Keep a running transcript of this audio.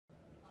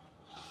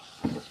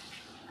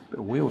Bit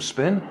of wheel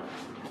spin.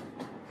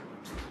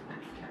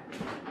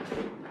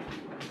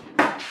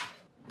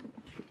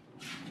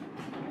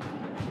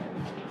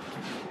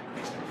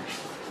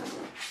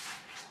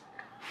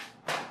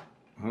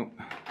 Oh,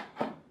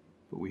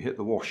 but we hit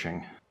the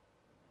washing.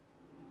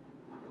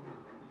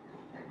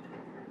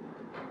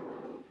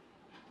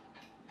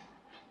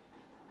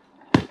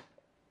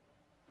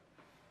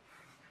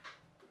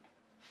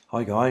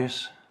 Hi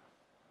guys,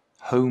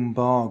 home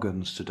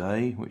bargains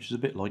today, which is a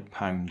bit like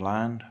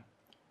Poundland,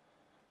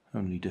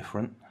 only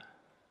different.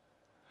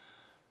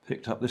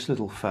 Picked up this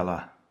little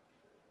fella,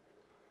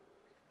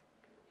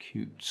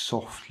 cute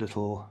soft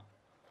little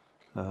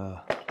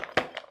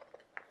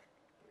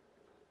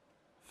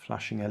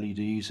flashing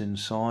LEDs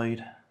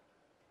inside,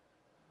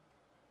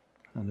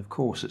 and of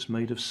course it's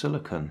made of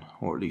silicone,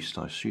 or at least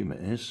I assume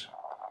it is,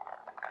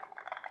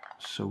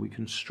 so we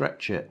can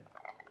stretch it.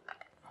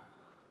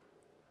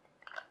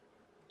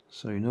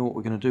 So you know what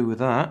we're going to do with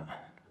that?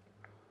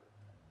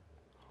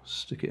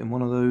 Stick it in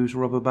one of those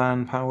rubber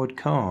band powered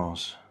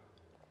cars.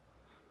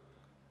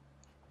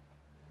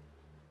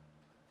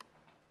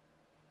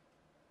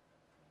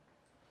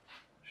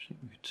 I think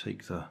we could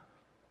take the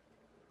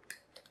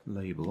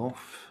label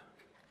off.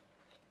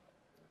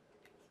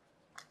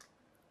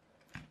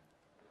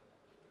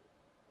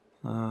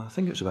 I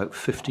think it was about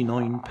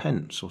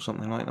 59p or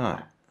something like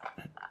that.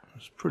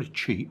 It's pretty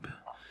cheap,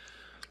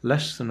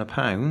 less than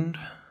 £1.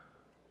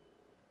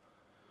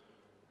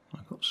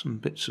 I've got some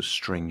bits of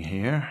string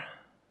here,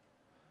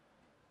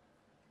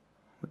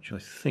 which I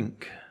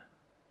think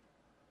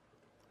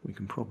we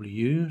can probably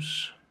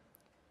use.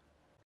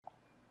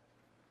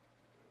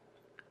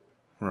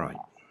 Right,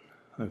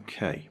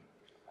 okay.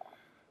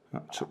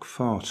 That took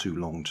far too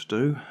long to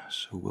do,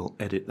 so we'll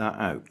edit that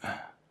out.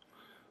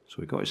 So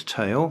we've got his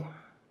tail.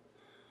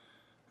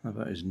 How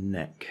about his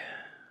neck?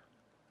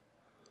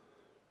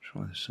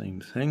 Try the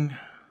same thing.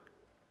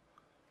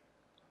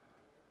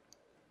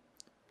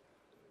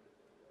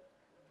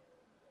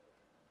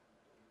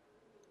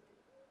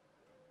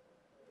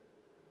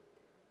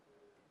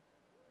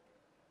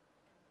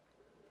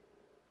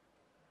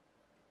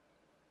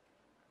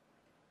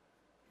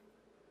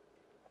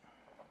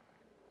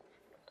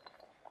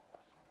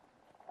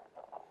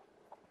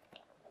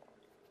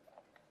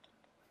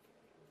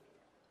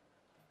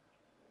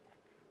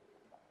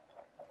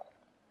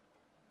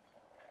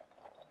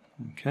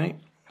 Okay,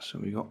 so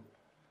we got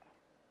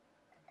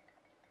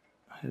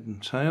head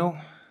and tail.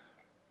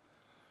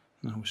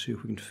 Now we'll see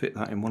if we can fit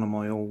that in one of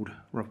my old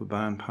rubber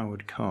band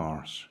powered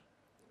cars.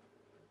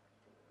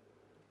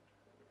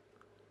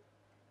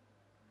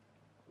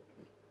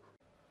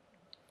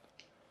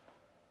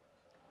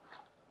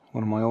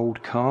 One of my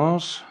old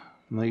cars,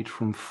 made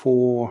from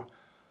 4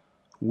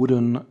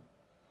 wooden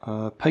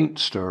paint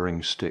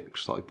stirring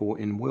sticks that I bought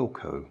in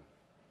Wilko.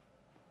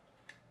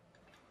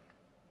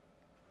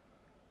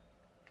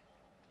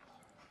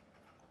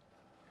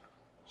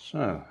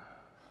 So,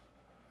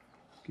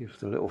 give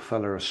the little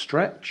fella a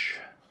stretch.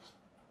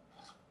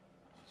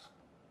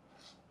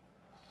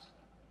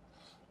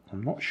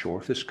 I'm not sure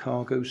if this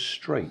car goes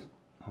straight.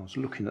 I was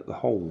looking at the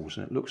holes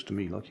and it looks to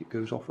me like it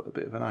goes off at a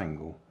bit of an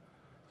angle.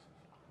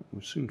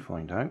 We'll soon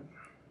find out.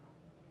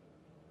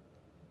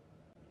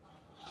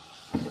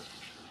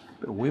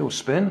 Bit of wheel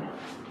spin.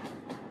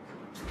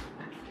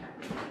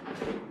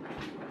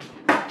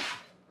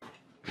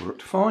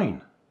 Worked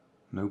fine.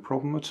 No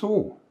problem at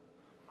all.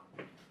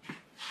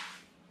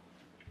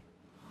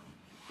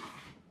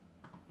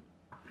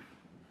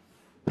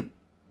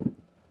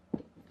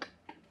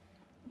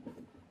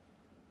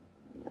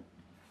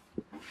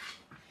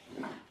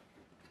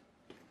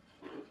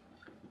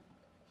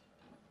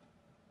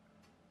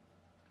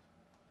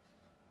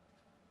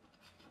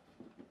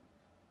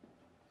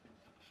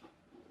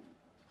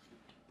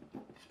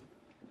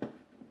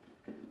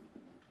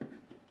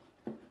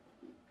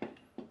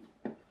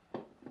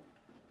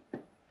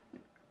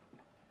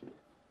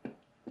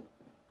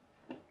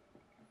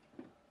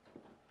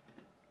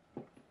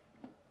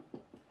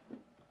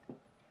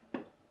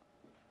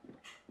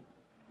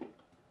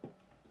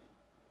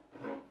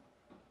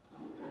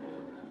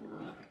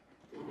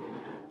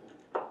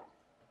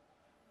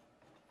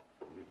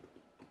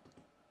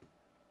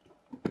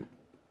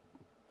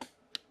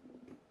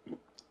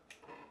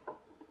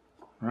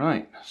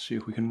 Right, let's see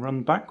if we can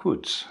run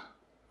backwards.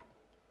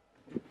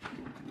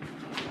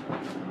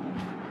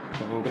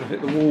 Oh, we're going to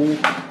hit the wall.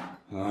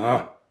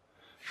 Ah.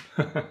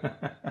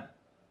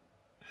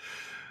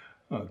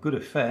 Oh, good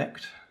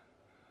effect.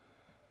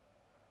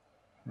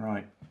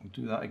 Right, we'll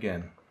do that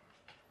again.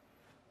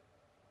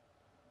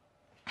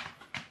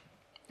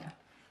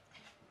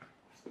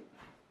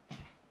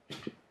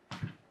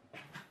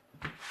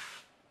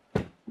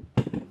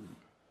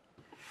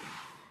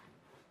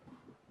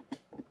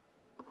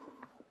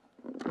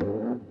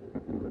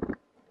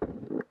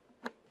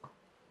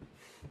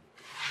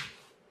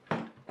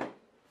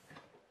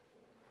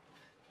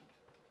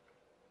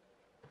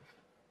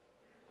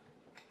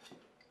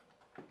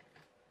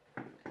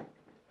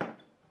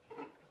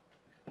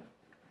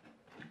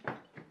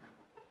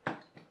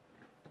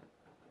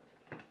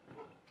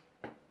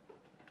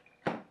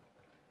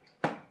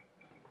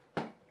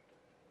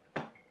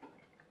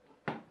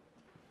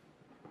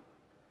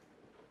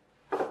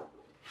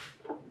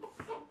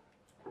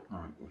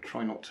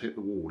 try not to hit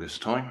the wall this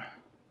time.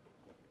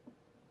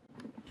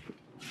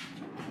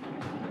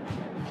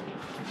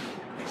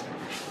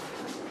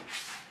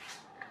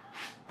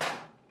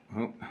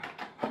 Oh,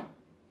 but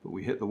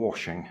we hit the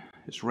washing.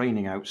 It's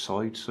raining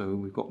outside, so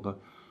we've got the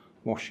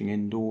washing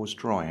indoors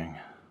drying.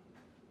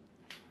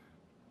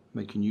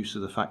 Making use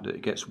of the fact that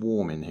it gets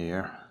warm in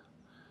here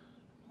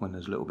when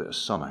there's a little bit of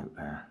sun out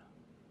there.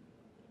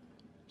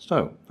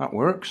 So, that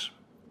works.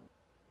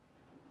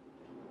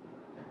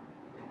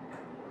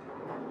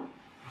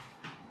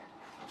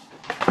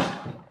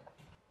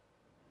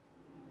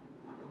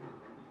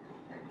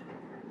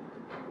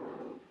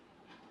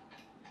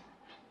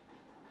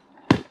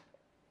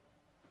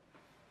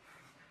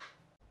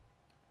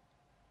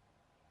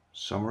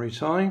 Summary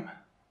time.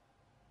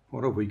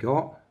 What have we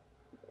got?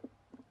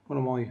 One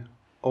of my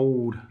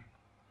old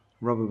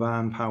rubber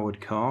band powered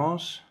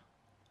cars,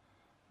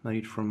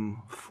 made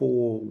from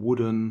 4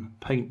 wooden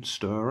paint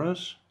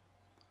stirrers,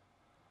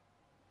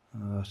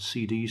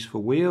 CDs for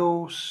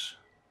wheels,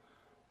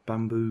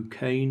 bamboo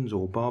canes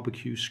or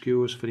barbecue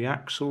skewers for the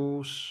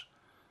axles,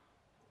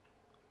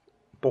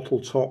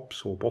 bottle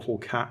tops or bottle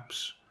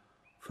caps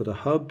for the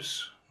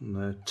hubs, and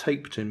they're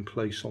taped in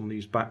place on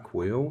these back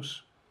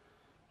wheels.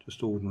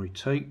 Just ordinary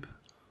tape.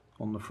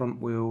 On the front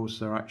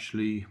wheels they're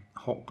actually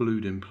hot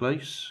glued in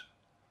place.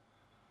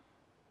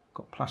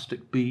 Got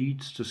plastic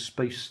beads to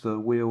space the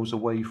wheels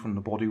away from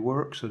the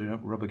bodywork so they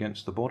don't rub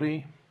against the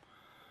body.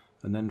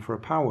 And then for a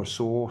power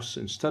source,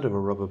 instead of a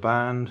rubber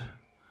band,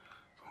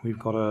 we've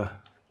got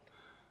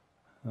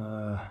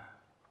a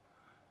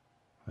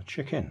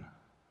chicken.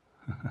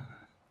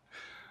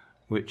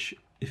 Which,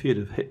 if he'd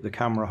have hit the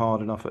camera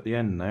hard enough at the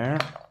end there,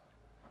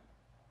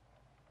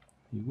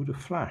 he would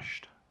have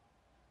flashed.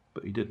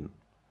 But he didn't.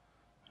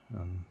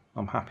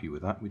 I'm happy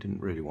with that. We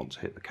didn't really want to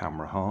hit the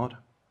camera hard.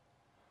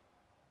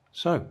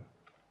 So,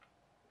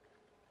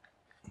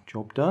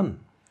 job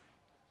done.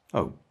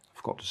 Oh, I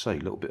forgot to say, a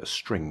little bit of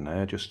string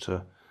there just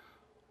to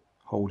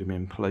hold him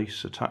in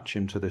place. Attach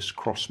him to this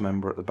cross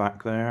member at the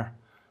back there,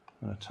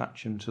 and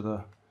attach him to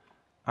the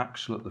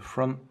axle at the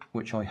front,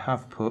 which I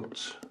have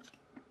put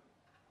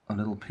a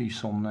little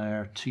piece on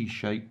there,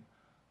 T-shape,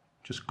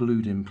 just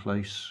glued in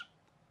place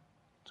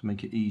to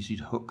make it easy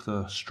to hook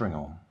the string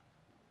on.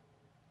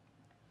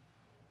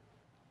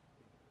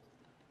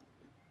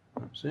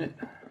 That's it.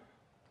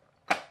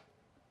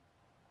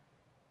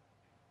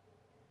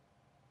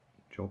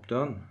 Job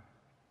done.